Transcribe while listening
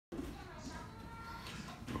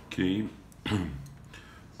Okay,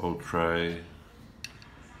 I'll try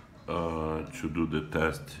to do the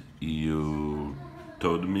test you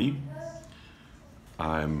told me.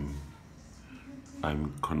 I'm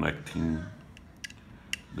connecting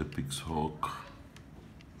the Pixhawk.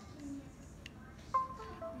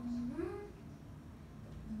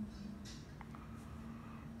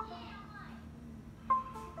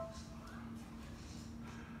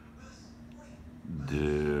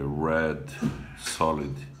 The red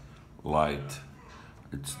solid light,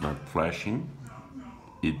 it's not flashing.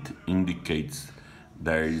 It indicates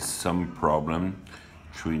there is some problem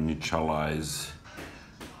to initialize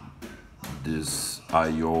this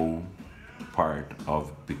I/O part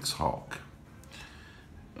of Pixhawk.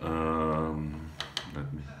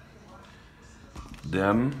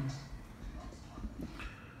 Then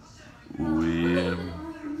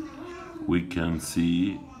we can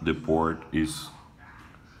see the port is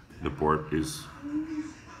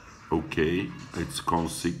okay. It's con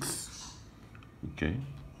 6, okay,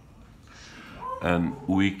 and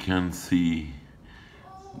we can see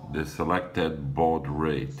the selected baud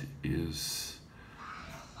rate is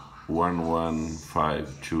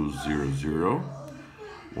 115,200,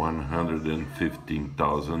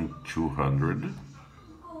 115,200,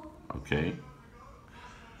 okay,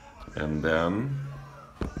 and then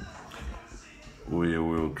we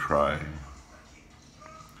will try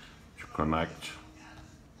to connect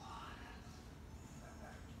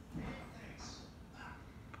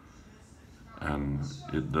and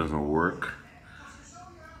it doesn't work.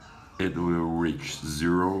 It will reach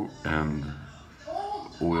 0 and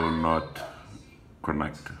will not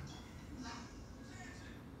connect.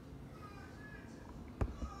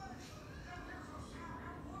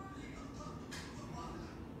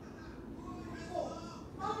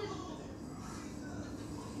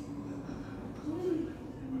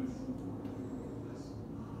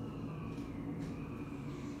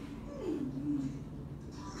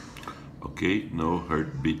 Okay, no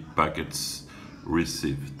heartbeat packets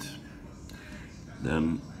received.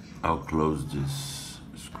 Then I'll close this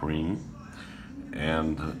screen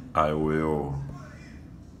and I will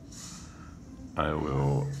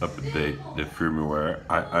update the firmware.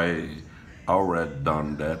 I already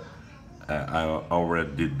done that. I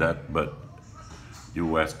already did that, but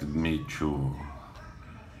you asked me to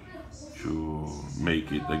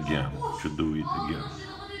make it again, to do it again.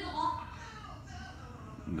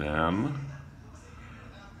 Then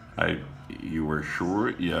you were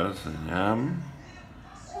sure? Yes, I am.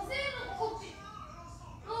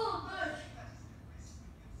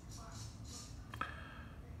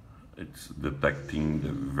 It's detecting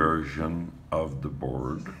the version of the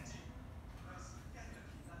board.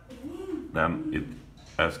 Then it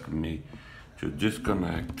asked me to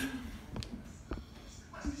disconnect.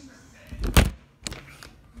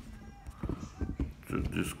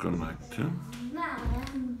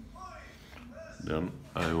 Then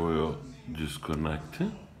I will disconnect,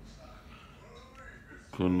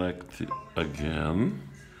 connect again,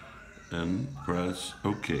 and press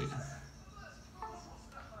OK.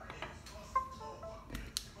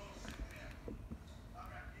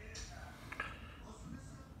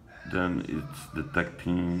 Then it's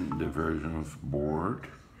detecting the version of board.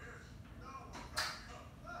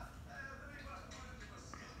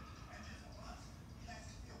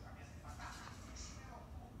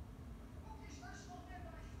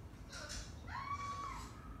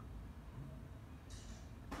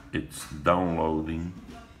 It's downloading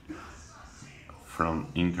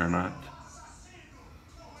from internet.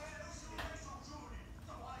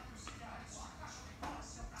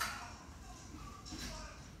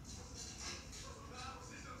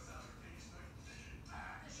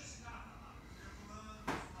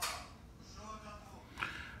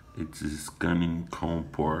 It's scanning COM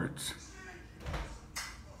ports.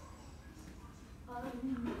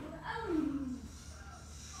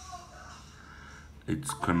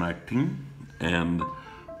 It's connecting and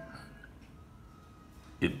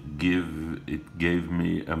it gave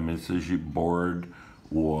me a message: board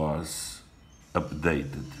was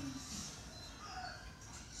updated.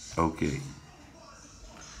 Okay.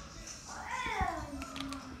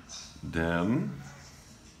 Then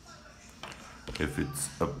if it's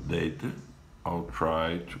updated, I'll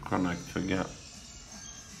try to connect again.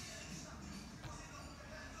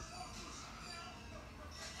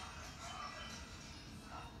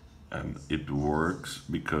 And it works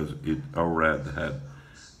because it already had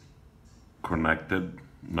connected,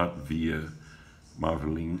 not via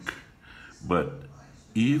mavlink, but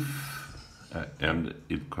if and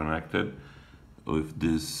it connected with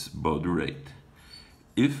this baud rate.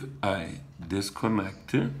 If I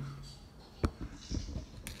disconnect,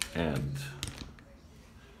 and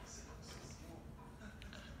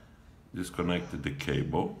disconnected the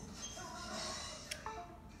cable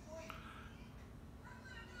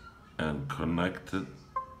and connected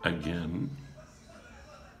again.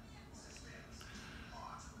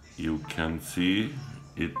 You can see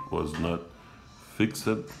it was not fixed,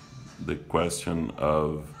 the question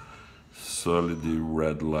of solid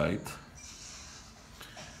red light.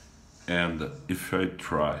 And if I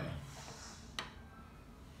try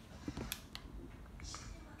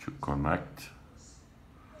to connect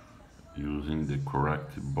using the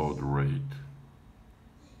correct baud rate,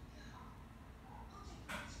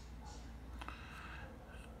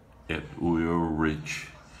 it will reach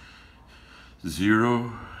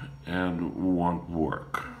 0 and won't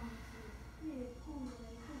work.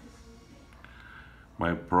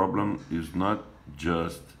 My problem is not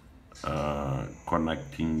just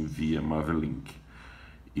connecting via mavlink.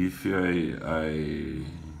 If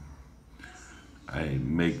I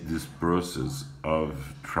make this process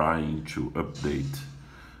of trying to update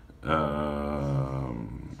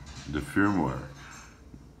the firmware,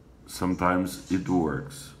 sometimes it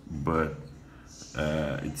works, but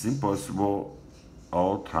it's impossible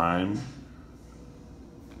all of time.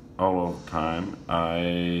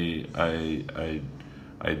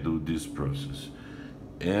 I do this process,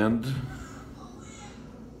 and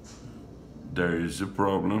there is a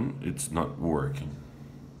problem. It's not working.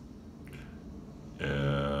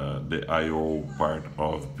 The I/O part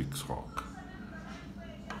of Pixhawk.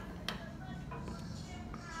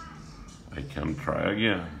 I can try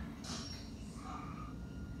again.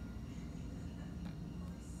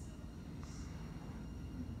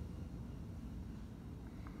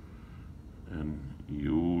 And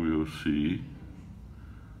you will see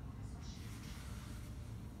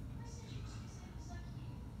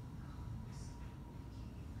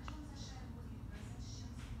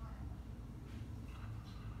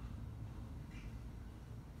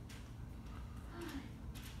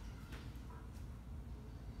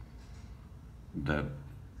that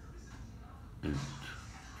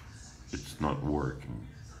it's not working.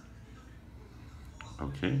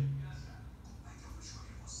 Okay.